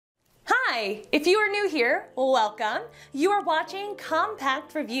Hi! If you are new here, welcome. You are watching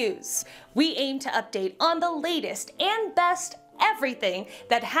Compact Reviews. We aim to update on the latest and best everything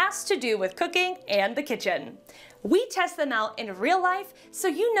that has to do with cooking and the kitchen. We test them out in real life so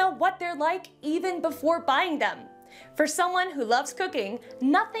you know what they're like even before buying them. For someone who loves cooking,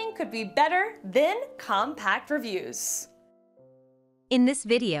 nothing could be better than Compact Reviews. In this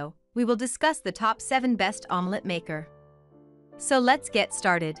video, we will discuss the top 7 best omelet maker. So let's get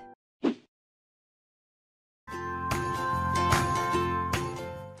started.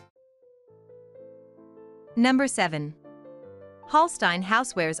 Number 7. Holstein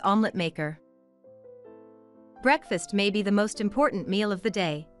Housewares Omelet Maker. Breakfast may be the most important meal of the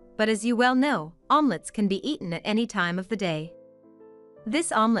day, but as you well know, omelets can be eaten at any time of the day.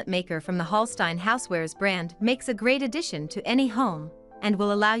 This omelet maker from the Holstein Housewares brand makes a great addition to any home and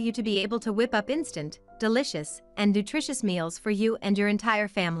will allow you to be able to whip up instant, delicious, and nutritious meals for you and your entire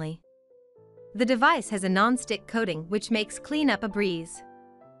family. The device has a non-stick coating which makes cleanup a breeze.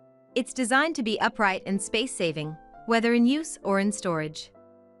 It's designed to be upright and space-saving, whether in use or in storage.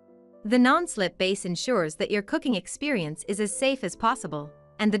 The non-slip base ensures that your cooking experience is as safe as possible,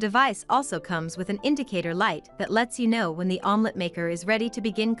 and the device also comes with an indicator light that lets you know when the omelet maker is ready to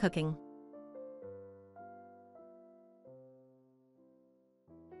begin cooking.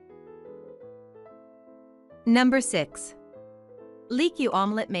 Number 6. Lekue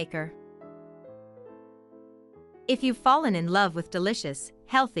Omelette Maker. If you've fallen in love with delicious,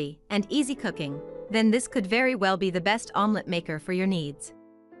 healthy, and easy cooking, then this could very well be the best omelet maker for your needs.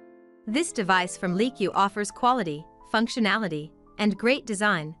 This device from Lekue offers quality, functionality, and great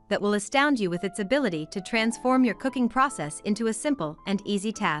design that will astound you with its ability to transform your cooking process into a simple and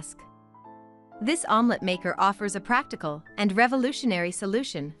easy task. This omelet maker offers a practical and revolutionary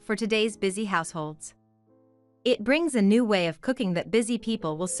solution for today's busy households. It brings a new way of cooking that busy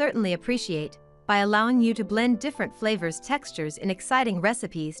people will certainly appreciate, by allowing you to blend different flavors, textures in exciting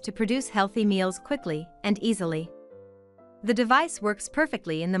recipes to produce healthy meals quickly and easily. The device works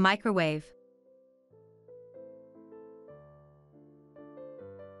perfectly in the microwave.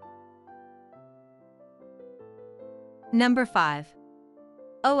 Number 5.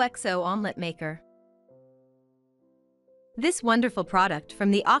 OXO Omelette Maker. This wonderful product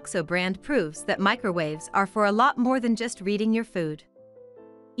from the OXO brand proves that microwaves are for a lot more than just reading your food.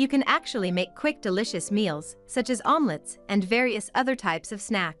 You can actually make quick, delicious meals, such as omelets and various other types of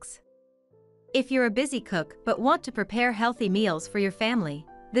snacks. If you're a busy cook but want to prepare healthy meals for your family,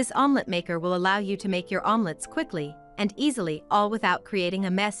 this omelet maker will allow you to make your omelets quickly and easily, all without creating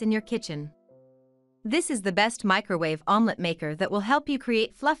a mess in your kitchen. This is the best microwave omelet maker that will help you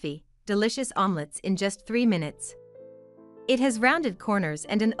create fluffy, delicious omelets in just 3 minutes. It has rounded corners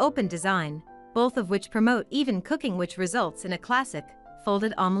and an open design, both of which promote even cooking, which results in a classic,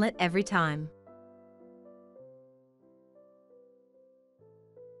 folded omelet every time.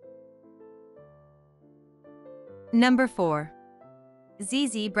 Number 4.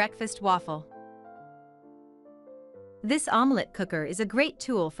 ZZ Breakfast Waffle. This omelet cooker is a great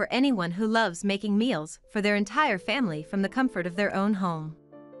tool for anyone who loves making meals for their entire family from the comfort of their own home.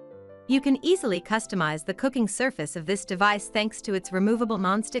 You can easily customize the cooking surface of this device thanks to its removable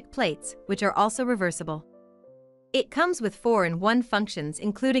non-stick plates, which are also reversible. It comes with 4-in-1 functions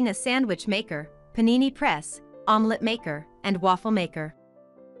including a sandwich maker, panini press, omelet maker, and waffle maker.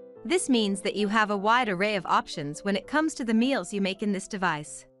 This means that you have a wide array of options when it comes to the meals you make in this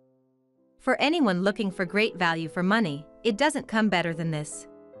device. For anyone looking for great value for money, it doesn't come better than this.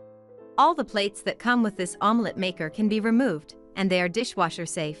 All the plates that come with this omelet maker can be removed, and they are dishwasher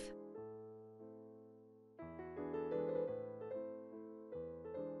safe.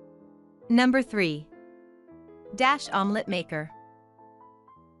 Number 3. Dash Omelette Maker.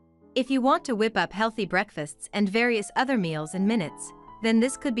 If you want to whip up healthy breakfasts and various other meals in minutes, then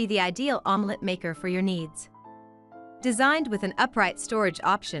this could be the ideal omelet maker for your needs. Designed with an upright storage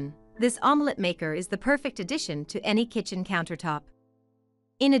option, this omelet maker is the perfect addition to any kitchen countertop.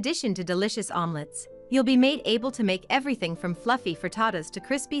 In addition to delicious omelets, you'll be made able to make everything from fluffy frittatas to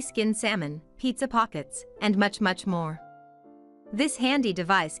crispy skinned salmon, pizza pockets, and much, much more. This handy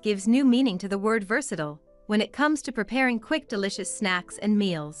device gives new meaning to the word versatile when it comes to preparing quick, delicious snacks and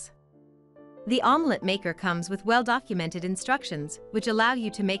meals. The omelet maker comes with well-documented instructions which allow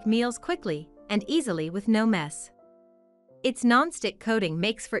you to make meals quickly and easily with no mess. Its non-stick coating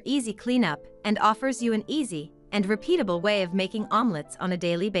makes for easy cleanup and offers you an easy and repeatable way of making omelets on a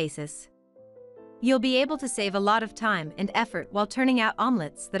daily basis. You'll be able to save a lot of time and effort while turning out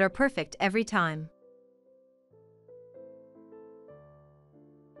omelets that are perfect every time.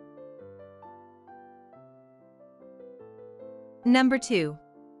 Number 2.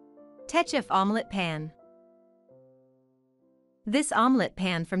 TECHEF Omelette Pan. This omelette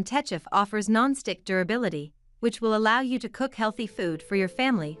pan from TECHEF offers non-stick durability, which will allow you to cook healthy food for your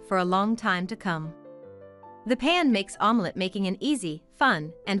family for a long time to come. The pan makes omelette making an easy,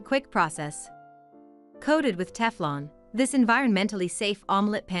 fun, and quick process. Coated with Teflon, this environmentally safe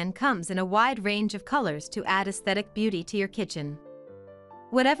omelette pan comes in a wide range of colors to add aesthetic beauty to your kitchen.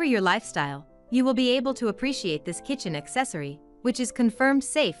 Whatever your lifestyle, you will be able to appreciate this kitchen accessory, which is confirmed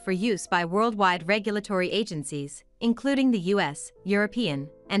safe for use by worldwide regulatory agencies, including the US, European,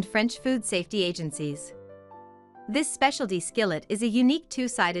 and French food safety agencies. This specialty skillet is a unique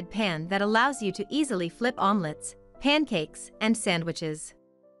two-sided pan that allows you to easily flip omelettes, pancakes, and sandwiches.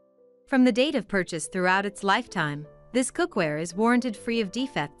 From the date of purchase throughout its lifetime, this cookware is warranted free of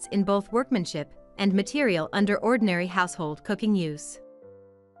defects in both workmanship and material under ordinary household cooking use.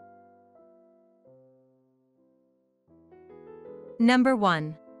 Number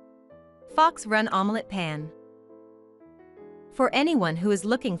 1. Fox Run Omelette Pan. For anyone who is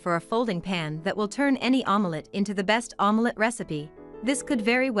looking for a folding pan that will turn any omelette into the best omelette recipe, this could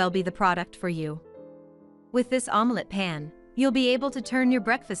very well be the product for you. With this omelette pan, you'll be able to turn your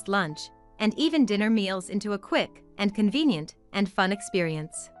breakfast, lunch, and even dinner meals into a quick and convenient and fun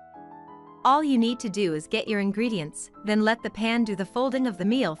experience. All you need to do is get your ingredients, then let the pan do the folding of the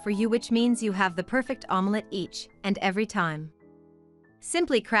meal for you, which means you have the perfect omelette each and every time.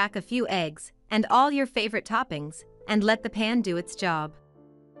 Simply crack a few eggs and all your favorite toppings, and let the pan do its job.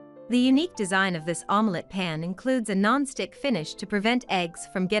 The unique design of this omelette pan includes a non-stick finish to prevent eggs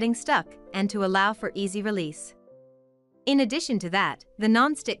from getting stuck and to allow for easy release. In addition to that, the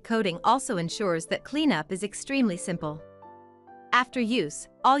non-stick coating also ensures that cleanup is extremely simple. After use,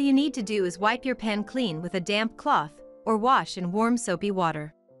 all you need to do is wipe your pan clean with a damp cloth or wash in warm soapy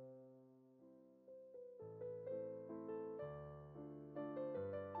water.